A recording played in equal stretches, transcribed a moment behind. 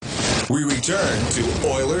We return to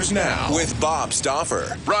Oilers Now with Bob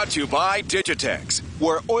Stauffer. Brought to you by Digitex,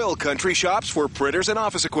 where oil country shops for printers and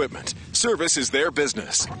office equipment. Service is their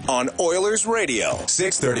business. On Oilers Radio,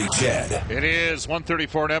 630 CHED. It is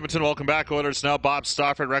 1:34 in Edmonton. Welcome back, Oilers Now. Bob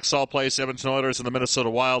Stauffer, Rexall Place, Edmonton Oilers and the Minnesota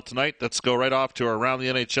Wild tonight. Let's go right off to our Around the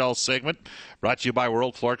NHL segment. Brought to you by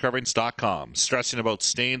WorldFloorCoverings.com. Stressing about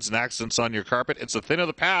stains and accidents on your carpet? It's a thing of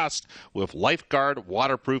the past with LifeGuard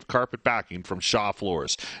waterproof carpet backing from Shaw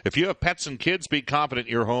Floors. If you have pets and kids, be confident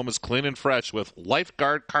your home is clean and fresh with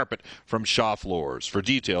LifeGuard carpet from Shaw Floors. For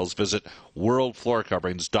details, visit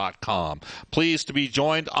WorldFloorCoverings.com. Pleased to be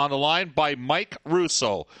joined on the line by Mike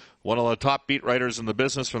Russo, one of the top beat writers in the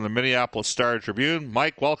business from the Minneapolis Star-Tribune.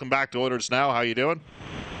 Mike, welcome back to Oilers Now. How you doing?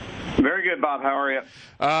 Very good, Bob. How are you?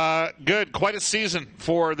 Good. Quite a season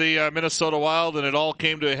for the Minnesota Wild, and it all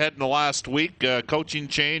came to a head in the last week. Coaching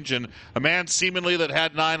change and a man seemingly that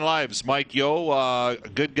had 9 lives. Mike Yeo, a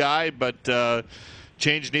good guy, but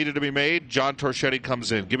change needed to be made. John Torchetti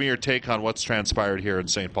comes in. Give me your take on what's transpired here in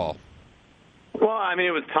St. Paul. Well, I mean,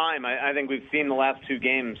 it was time. I think we've seen the last 2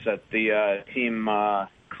 games that the team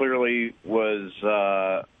clearly was,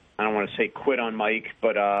 I don't want to say quit on Mike,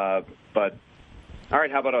 but all right,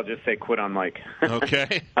 how about I'll just say quit on Mike?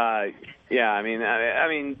 Okay. Yeah, I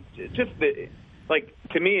mean, just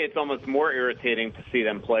to me, it's almost more irritating to see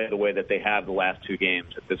them play the way that they have the last 2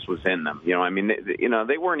 games. If this was in them, I mean,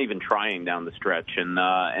 they weren't even trying down the stretch,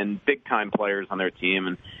 and big time players on their team,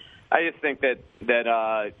 and I just think that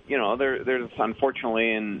there's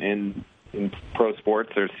unfortunately in pro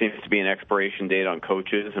sports there seems to be an expiration date on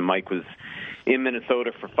coaches, and Mike was in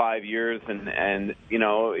Minnesota for 5 years, and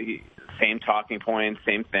same talking points,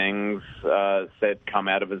 same things said come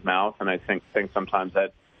out of his mouth, and I think sometimes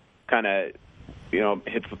that kind of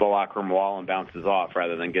hits the locker room wall and bounces off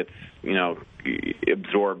rather than gets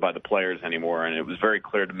absorbed by the players anymore. And it was very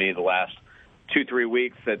clear to me the last 2-3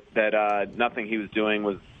 weeks that nothing he was doing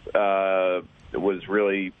was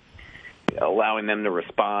really allowing them to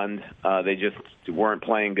respond. They just weren't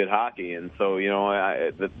playing good hockey, and so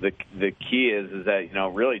the key is that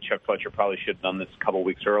really Chuck Fletcher probably should have done this a couple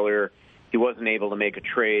weeks earlier. He wasn't able to make a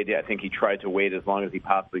trade. I think he tried to wait as long as he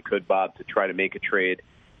possibly could, Bob, to try to make a trade.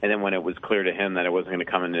 And then when it was clear to him that it wasn't going to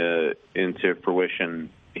come into fruition,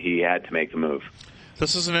 he had to make the move.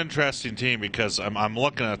 This is an interesting team because I'm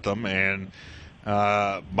looking at them, and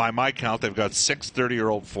by my count, they've got 6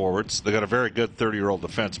 30-year-old forwards. They've got a very good 30-year-old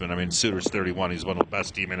defenseman. I mean, Suter's 31. He's one of the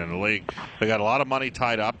best D-men in the league. They got a lot of money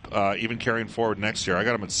tied up, even carrying forward next year. I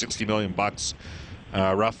got them at $60 million.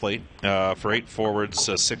 Roughly, for 8 forwards,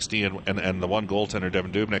 60, and the 1 goaltender,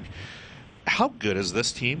 Devin Dubnyk. How good is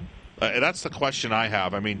this team? That's the question I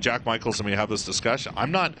have. I mean, Jack Michaels and me have this discussion. I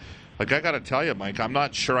got to tell you, Mike, I'm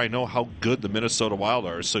not sure I know how good the Minnesota Wild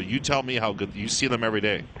are. So you tell me how good. You see them every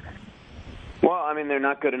day. Well, I mean, they're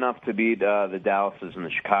not good enough to beat the Dallases and the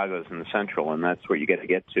Chicagos in the Central, and that's where you get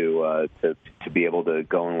to be able to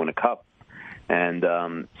go and win a cup. And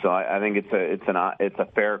so I think it's a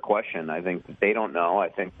fair question. I think that they don't know. I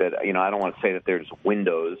think that I don't want to say that there's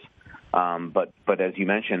windows, but as you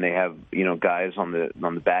mentioned, they have guys on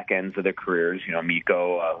the back ends of their careers.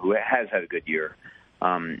 Mikko, who has had a good year,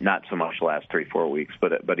 not so much the last 3-4 weeks,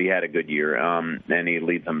 but he had a good year, and he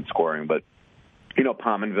leads them in scoring. But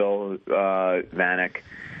Pominville, Vanek.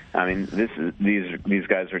 I mean, these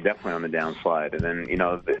guys are definitely on the downslide. And then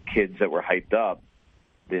the kids that were hyped up.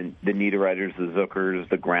 The Niederreiters, the Zuckers,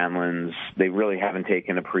 the Granlunds, they really haven't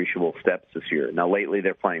taken appreciable steps this year. Now, lately,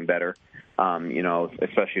 they're playing better,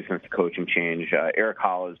 especially since the coaching change. Eric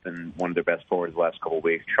Hall has been one of their best forwards the last couple of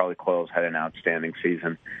weeks. Charlie Coyle's had an outstanding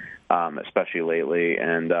season, especially lately.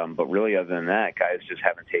 But really, other than that, guys just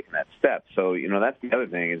haven't taken that step. So, that's the other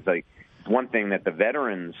thing. Is one thing that the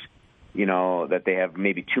veterans – that they have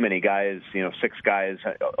maybe too many guys, 6 guys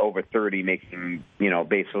over 30 making,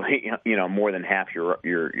 basically, more than half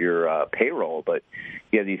your payroll. But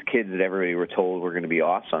you have these kids that everybody were told were going to be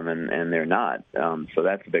awesome, and they're not. So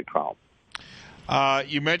that's a big problem.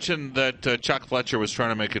 You mentioned that Chuck Fletcher was trying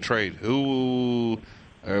to make a trade. Who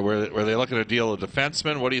were they looking to deal a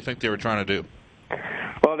defenseman? What do you think they were trying to do?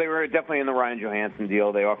 Well, they were definitely in the Ryan Johansson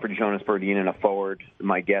deal. They offered Jonas Brodin a forward.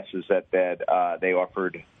 My guess is that they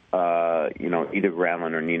offered either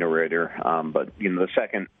Granlund or Niederreiter. But the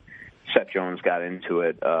second Seth Jones got into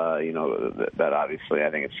it, that obviously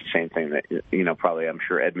I think it's the same thing that probably I'm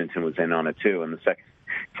sure Edmonton was in on it too. And the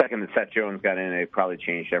second that Seth Jones got in, it probably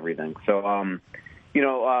changed everything. So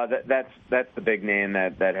that's the big name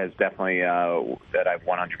that has definitely that I've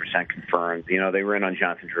 100% confirmed. They were in on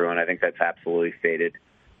Jonathan Drouin. I think that's absolutely faded.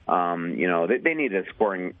 They need a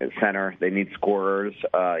scoring center. They need scorers.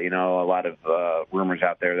 A lot of rumors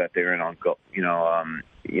out there that they're in on,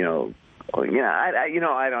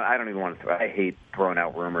 I don't even want to. I hate throwing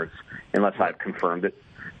out rumors unless I've confirmed it.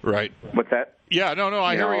 Right. What's that? Yeah, no,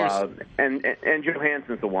 I hear what you're saying. And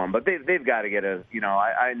Johansson's the one, but they've got to get a.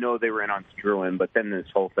 I know they were in on Struan, but then this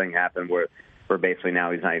whole thing happened where basically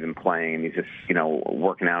now he's not even playing. He's just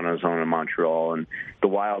working out on his own in Montreal. And the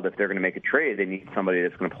Wild, if they're going to make a trade, they need somebody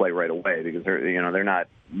that's going to play right away because they're not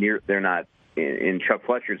in Chuck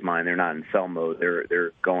Fletcher's mind. They're not in sell mode.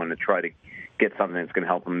 They're going to try to get something that's going to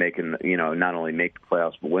help them not only make the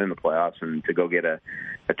playoffs but win the playoffs. And to go get a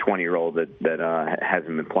 20-year-old that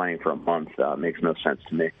hasn't been playing for a month makes no sense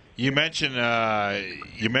to me. You mentioned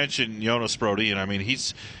Jonas Brodin. I mean,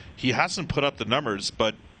 he hasn't put up the numbers,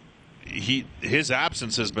 but his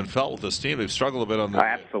absence has been felt with this team. They've struggled a bit on the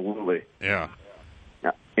absolutely. Yeah.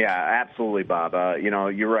 Yeah, absolutely, Bob.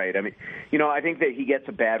 You're right. I mean, I think that he gets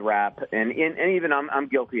a bad rap, and even I'm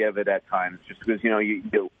guilty of it at times, just because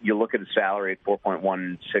you look at his salary at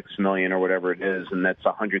 $4.16 million or whatever it is, and that's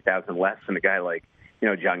 $100,000 less than a guy like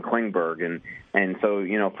John Klingberg, and so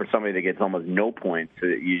for somebody that gets almost no points,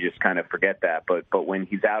 you just kind of forget that. But when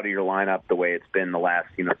he's out of your lineup the way it's been the last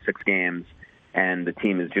 6 games, and the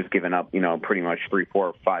team has just given up pretty much 3,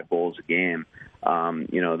 4, 5 goals a game.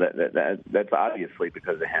 That's obviously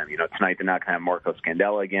because of him. Tonight they're not going to have Marco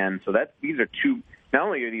Scandella again. So these are two. Not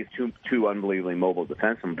only are these two unbelievably mobile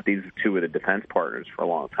defensemen, but these are two of the defense partners for a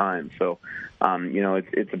long time. So,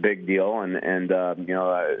 it's a big deal. And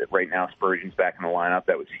right now Spurgeon's back in the lineup.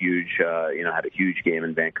 That was huge. Had a huge game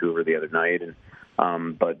in Vancouver the other night. And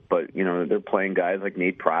but they're playing guys like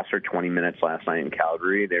Nate Prosser 20 minutes last night in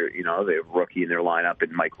Calgary. They have a rookie in their lineup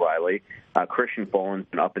in Mike Riley. Christian Follin's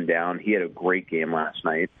been up and down. He had a great game last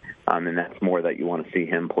night, and that's more that you want to see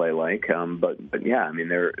him play like. But yeah, I mean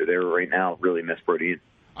they're right now really miss Brodin.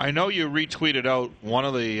 I know you retweeted out one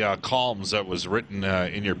of the columns that was written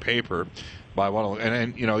in your paper by one of,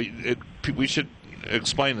 and we should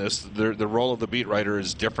explain this. The role of the beat writer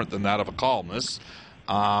is different than that of a columnist.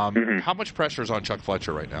 How much pressure is on Chuck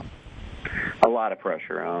Fletcher right now? A lot of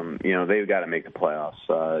pressure. They've got to make the playoffs.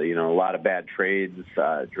 A lot of bad trades.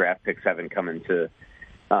 Draft picks haven't come into,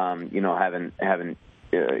 haven't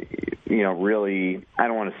really. I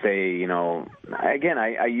don't want to say, Again,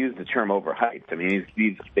 I use the term overhyped. I mean,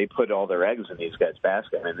 they put all their eggs in these guys'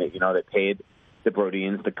 basket, and they paid the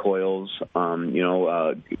Brodins, the Coyles.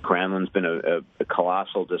 Granlund's been a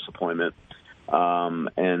colossal disappointment.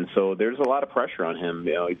 And so there's a lot of pressure on him.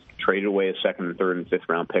 He's traded away his 2nd, 3rd, and 5th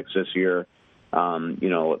round picks this year.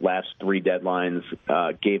 Last 3 deadlines,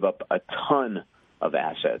 gave up a ton of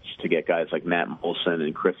assets to get guys like Matt Molson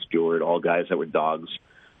and Chris Stewart, all guys that were dogs.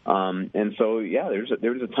 And so, yeah, there's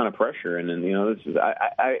a ton of pressure. And then, this is,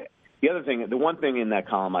 the one thing in that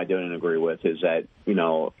column I don't agree with is that,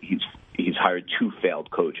 he's hired 2 failed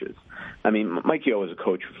coaches. I mean, Mike Yeo was a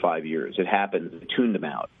coach for 5 years. It happens. They tuned him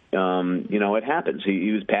out. It happens.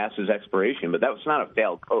 He was past his expiration, but that was not a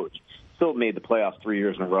failed coach. Still made the playoffs 3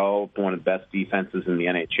 years in a row, one of the best defenses in the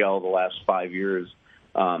NHL the last 5 years.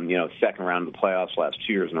 2nd round of the playoffs last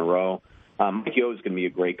 2 years in a row. Mike Yeo is going to be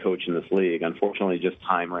a great coach in this league. Unfortunately, just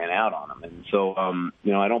time ran out on him. And so,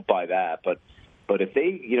 I don't buy that. But if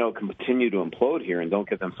they, continue to implode here and don't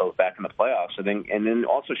get themselves back in the playoffs, and then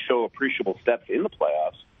also show appreciable steps in the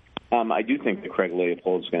playoffs, I do think that Craig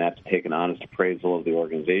Leopold is going to have to take an honest appraisal of the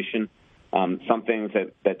organization. Some things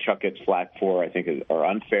that Chuck gets flack for, I think, are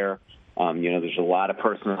unfair. There's a lot of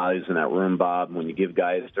personalities in that room, Bob. When you give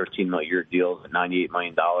guys $13 million deals at $98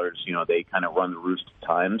 million, they kind of run the roost at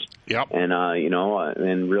times. Yep. And,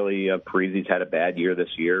 and really, Parise's had a bad year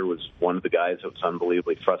this year, was one of the guys that was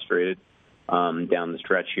unbelievably frustrated down the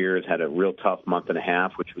stretch here. Has had a real tough month and a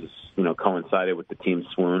half, which was, coincided with the team's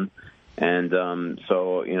swoon. And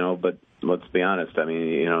but let's be honest. I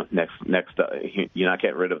mean, next, you're not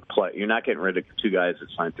getting rid of You're not getting rid of 2 guys that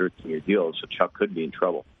signed 13-year deals, so Chuck could be in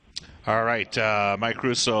trouble. All right, Mike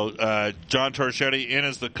Russo, John Torchetti in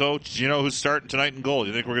as the coach. Do you know who's starting tonight in goal? Do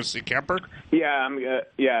you think we're going to see Kemper? Yeah,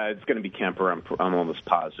 it's going to be Kemper. I'm almost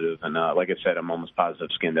positive, and like I said, I'm almost positive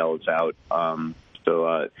Scandella's out.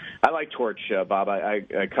 So I like Torch, Bob.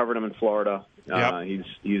 I covered him in Florida. Yep.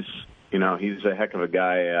 He's a heck of a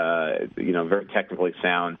guy, very technically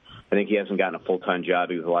sound. I think he hasn't gotten a full-time job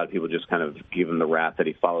because a lot of people just kind of give him the rap that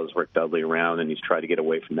he follows Rick Dudley around, and he's tried to get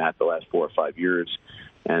away from that the last 4 or 5 years.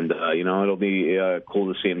 And, it'll be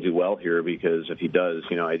cool to see him do well here because if he does,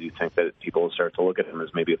 I do think that people will start to look at him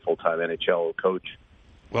as maybe a full-time NHL coach.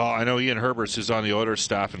 Well, I know Ian Herbers, who's on the Oilers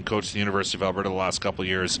staff and coached the University of Alberta the last couple of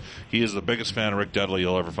years. He is the biggest fan of Rick Dudley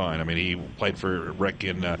you'll ever find. I mean, he played for Rick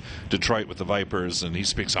in Detroit with the Vipers, and he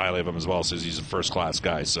speaks highly of him as well, says he's a first-class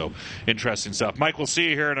guy. So, interesting stuff. Mike, we'll see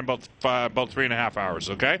you here in about 3.5 hours,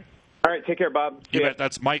 okay? All right, take care, Bob. You bet.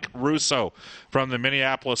 That's Mike Russo from the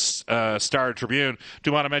Minneapolis Star-Tribune.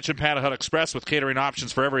 Do want to mention Panda Hut Express with catering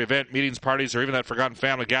options for every event, meetings, parties, or even that forgotten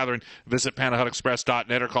family gathering. Visit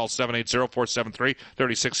PandaHutExpress.net or call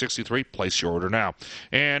 780-473-3663. Place your order now.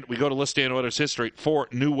 And we go to List Day in Oilers history for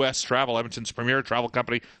New West Travel, Edmonton's premier travel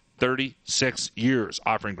company. 36 years,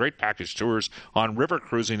 offering great package tours on river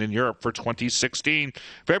cruising in Europe for 2016.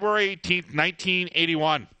 February 18th,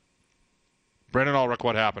 1981. Brendan Ulrich,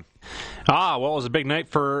 what happened? Well, it was a big night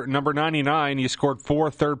for number 99. He scored 4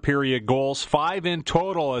 third-period goals, 5 in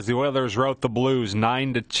total as the Oilers rout the Blues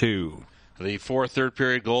 9-2. The 4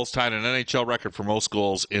 third-period goals tied an NHL record for most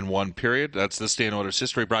goals in one period. That's This Day in Oilers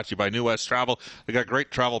history, brought to you by New West Travel. They got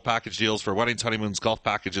great travel package deals for weddings, honeymoons, golf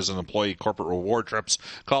packages, and employee corporate reward trips.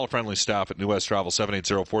 Call a friendly staff at New West Travel,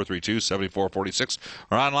 780-432-7446,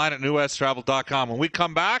 or online at newwesttravel.com. When we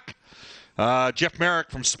come back, Jeff Marek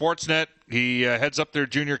from Sportsnet, he heads up their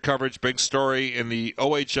junior coverage. Big story in the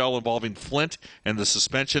OHL involving Flint and the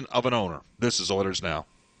suspension of an owner. This is Oilers Now.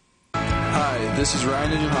 Hi, this is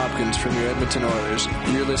Ryan Nugent-Hopkins from your Edmonton Oilers.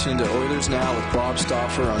 You're listening to Oilers Now with Bob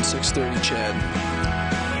Stauffer on 630 CHED.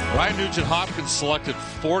 Ryan Nugent-Hopkins selected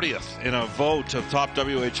 40th in a vote of top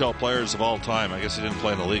WHL players of all time. I guess he didn't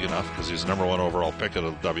play in the league enough because he's the number 1 overall pick of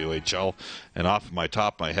the WHL. And off of my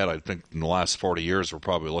top of my head, I think in the last 40 years, we're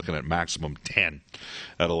probably looking at maximum 10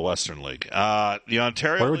 out of the Western League. The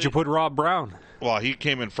Ontario Where would you put Rob Brown? Well, he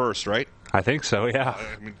came in first, right? I think so, yeah.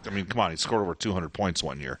 I mean, come on, he scored over 200 points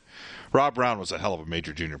one year. Rob Brown was a hell of a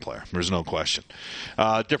major junior player. There's no question.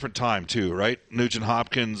 Different time, too, right?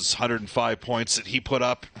 Nugent-Hopkins, 105 points that he put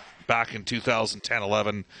up back in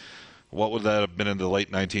 2010-11. What would that have been in the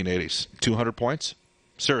late 1980s? 200 points?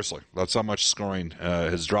 Seriously, that's how much scoring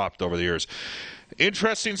has dropped over the years.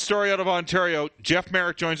 Interesting story out of Ontario. Jeff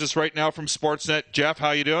Marek joins us right now from Sportsnet. Jeff,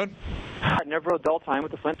 how you doing? Never a dull time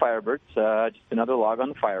with the Flint Firebirds. Just another log on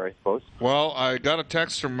the fire, I suppose. Well, I got a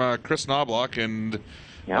text from Chris Knobloch, and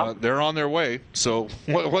they're on their way. So, are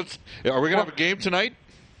we going to have a game tonight?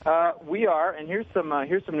 We are, and here's some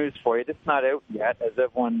news for you. It's not out yet, as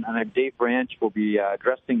everyone, and Dave Branch will be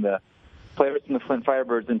addressing the players from the Flint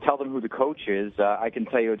Firebirds and tell them who the coach is. I can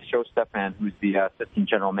tell you it's Joe Stefan, who's the assistant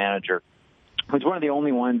general manager, who's one of the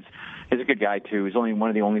only ones. He's a good guy too. He's only one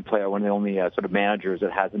of the only sort of managers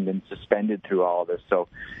that hasn't been suspended through all of this. So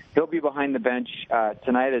he'll be behind the bench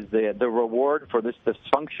tonight. As the reward for this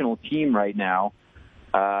dysfunctional team right now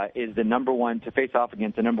is the number one to face off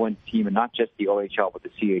against the number 1 team, and not just the OHL but the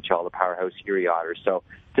CHL, the powerhouse Erie Otters. So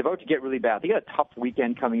it's about to get really bad. They got a tough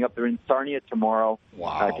weekend coming up. They're in Sarnia tomorrow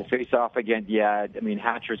to face off again. Yeah, I mean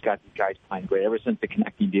Hatcher's got these guys playing great ever since the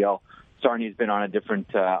connecting deal. Sarnia's been on a different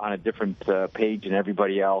page than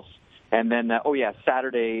everybody else. And then,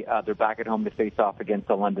 Saturday, they're back at home to face off against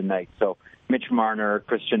the London Knights. So Mitch Marner,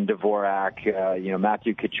 Christian Dvorak,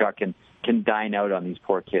 Matthew Tkachuk can dine out on these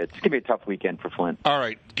poor kids. It's going to be a tough weekend for Flint. All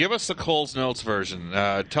right. Give us the Coles Notes version.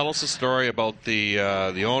 Tell us a story about the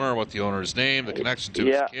owner, what the owner's name, the connection to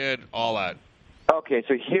his kid, all that. Okay,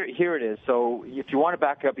 so here it is. So if you want to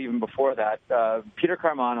back up even before that, Peter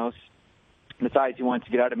Karmanos decides he wants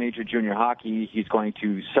to get out of major junior hockey. He's going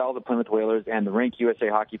to sell the Plymouth Whalers and the rink. USA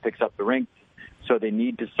Hockey picks up the rink, so they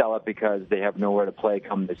need to sell it because they have nowhere to play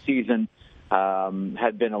come the season.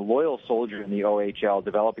 Had been a loyal soldier in the OHL,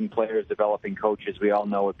 developing players, developing coaches. We all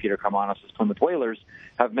know what Peter Karmanos' Plymouth Whalers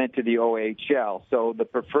have meant to the OHL. So the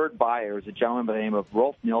preferred buyer is a gentleman by the name of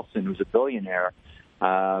Rolf Nilsson, who's a billionaire,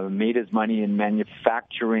 made his money in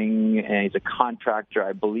manufacturing, and he's a contractor,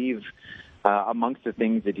 I believe. Amongst the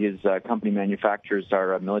things that his company manufactures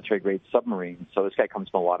are military-grade submarines. So this guy comes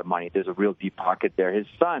from a lot of money. There's a real deep pocket there. His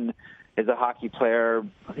son is a hockey player.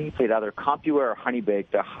 I think he played either Compuware or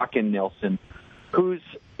Honeybaked, Håkan Nilsson, who's,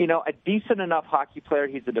 a decent enough hockey player.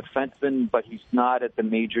 He's a defenseman, but he's not at the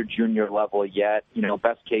major junior level yet.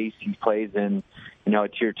 Best case, he plays in, a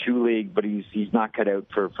Tier 2 league, but he's not cut out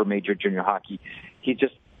for major junior hockey. He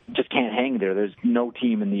just can't hang there. There's no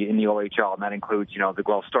team in the OHL, and that includes, the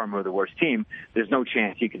Guelph Storm, who are the worst team. There's no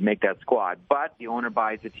chance he could make that squad. But the owner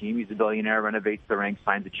buys the team. He's a billionaire, renovates the rink,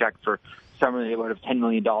 signs a check for somewhere in the neighborhood of $10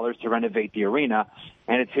 million to renovate the arena,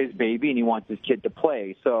 and it's his baby, and he wants his kid to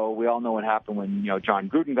play. So we all know what happened when, John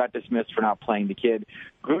Gruden got dismissed for not playing the kid.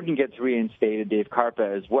 Gruden gets reinstated, Dave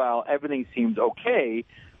Karpa as well. Everything seems okay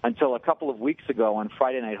until a couple of weeks ago on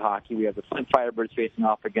Friday Night Hockey. We have the Flint Firebirds facing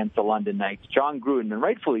off against the London Knights. John Gruden, and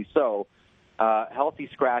rightfully so, healthy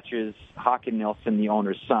scratches Håkan Nilsson, the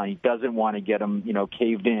owner's son. He doesn't want to get him,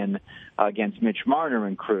 caved in against Mitch Marner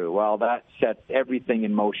and crew. Well, that sets everything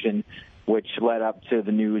in motion, which led up to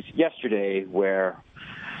the news yesterday where,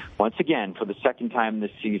 once again, for the second time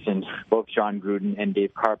this season, both John Gruden and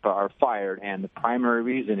Dave Karpa are fired, and the primary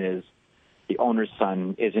reason is the owner's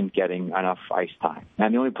son isn't getting enough ice time.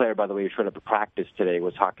 And the only player, by the way, who showed up at practice today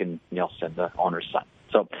was Håkan Nilsson, the owner's son.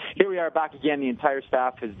 So here we are back again. The entire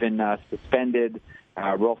staff has been suspended.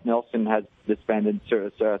 Rolf Nilsson has suspended.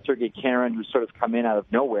 Sergei Karen, who's sort of come in out of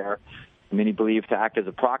nowhere, many believe to act as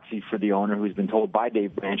a proxy for the owner, who's been told by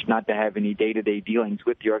Dave Branch not to have any day-to-day dealings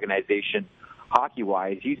with the organization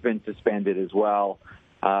hockey-wise. He's been suspended as well.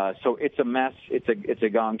 So it's a mess. It's a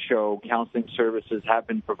gong show. Counseling services have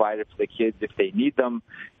been provided for the kids if they need them,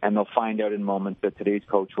 and they'll find out in moments that today's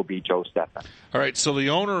coach will be Joe Steffen. All right, so the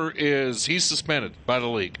owner he's suspended by the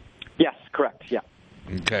league? Yes, correct, yeah.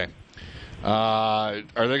 Okay. Are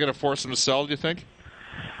they going to force him to sell, do you think?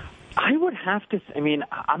 I would have to.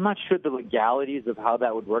 I'm not sure the legalities of how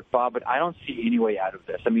that would work, Bob, but I don't see any way out of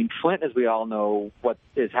this. Flint, as we all know, what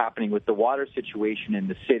is happening with the water situation in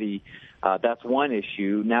the city, that's one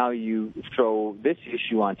issue. Now you throw this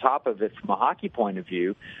issue on top of it from a hockey point of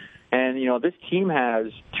view. And, this team has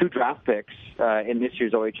 2 draft picks in this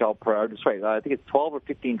year's OHL priority. I think it's 12 or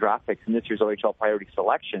 15 draft picks in this year's OHL priority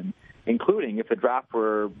selection, including, if the draft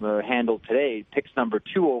were handled today, picks number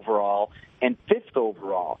 2 overall and 5th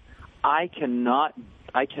overall. I cannot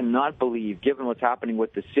believe, given what's happening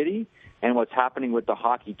with the city and what's happening with the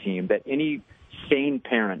hockey team, that any sane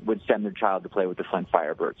parent would send their child to play with the Flint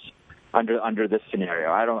Firebirds under this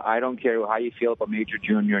scenario. I don't care how you feel about Major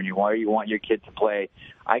Junior and why you want your kid to play.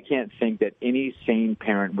 I can't think that any sane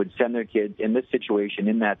parent would send their kids in this situation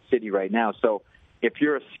in that city right now. So if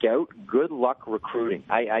you're a scout, good luck recruiting.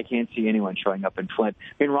 I can't see anyone showing up in Flint.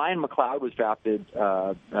 Ryan McLeod was drafted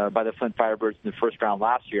by the Flint Firebirds in the first round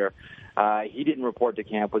last year. He didn't report to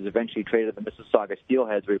camp, was eventually traded to the Mississauga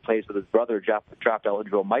Steelheads, where he plays with his brother,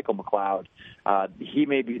 draft-eligible Michael McLeod. He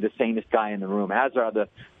may be the sanest guy in the room, as are the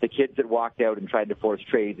kids that walked out and tried to force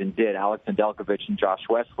trades and did, Alex Nedeljkovic and Josh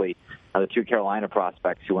Wesley, the 2 Carolina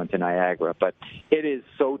prospects who went to Niagara. But it is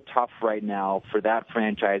so tough right now for that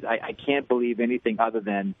franchise. I can't believe anything other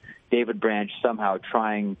than David Branch somehow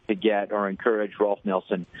trying to get or encourage Rolf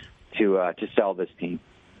Nilsson to sell this team.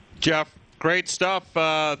 Jeff, great stuff.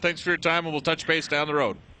 Thanks for your time, and we'll touch base down the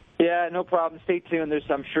road. Yeah, no problem. Stay tuned. There's,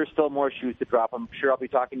 I'm sure, still more shoes to drop. I'm sure I'll be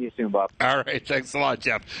talking to you soon, Bob. All right. Thanks a lot,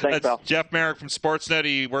 Jeff. Thanks, That's pal. Jeff Marek from Sportsnet.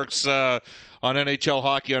 He works on NHL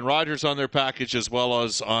hockey on Rogers on their package, as well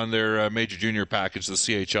as on their major junior package, the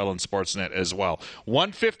CHL and Sportsnet as well.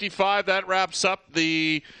 1:55, that wraps up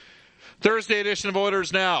the Thursday edition of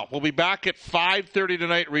Oilers Now. We'll be back at 5:30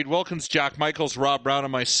 tonight. Reed Wilkins, Jack Michaels, Rob Brown,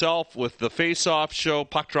 and myself with the Face-Off Show.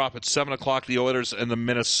 Puck drop at 7 o'clock, the Oilers and the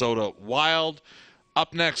Minnesota Wild.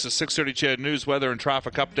 Up next, the 6:30 CHED News, Weather, and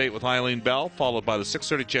Traffic Update with Eileen Bell, followed by the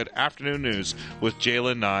 6:30 CHED Afternoon News with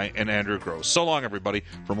Jalen Nye and Andrew Gross. So long, everybody,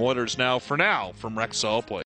 from Oilers Now. For now, from Rexall Place.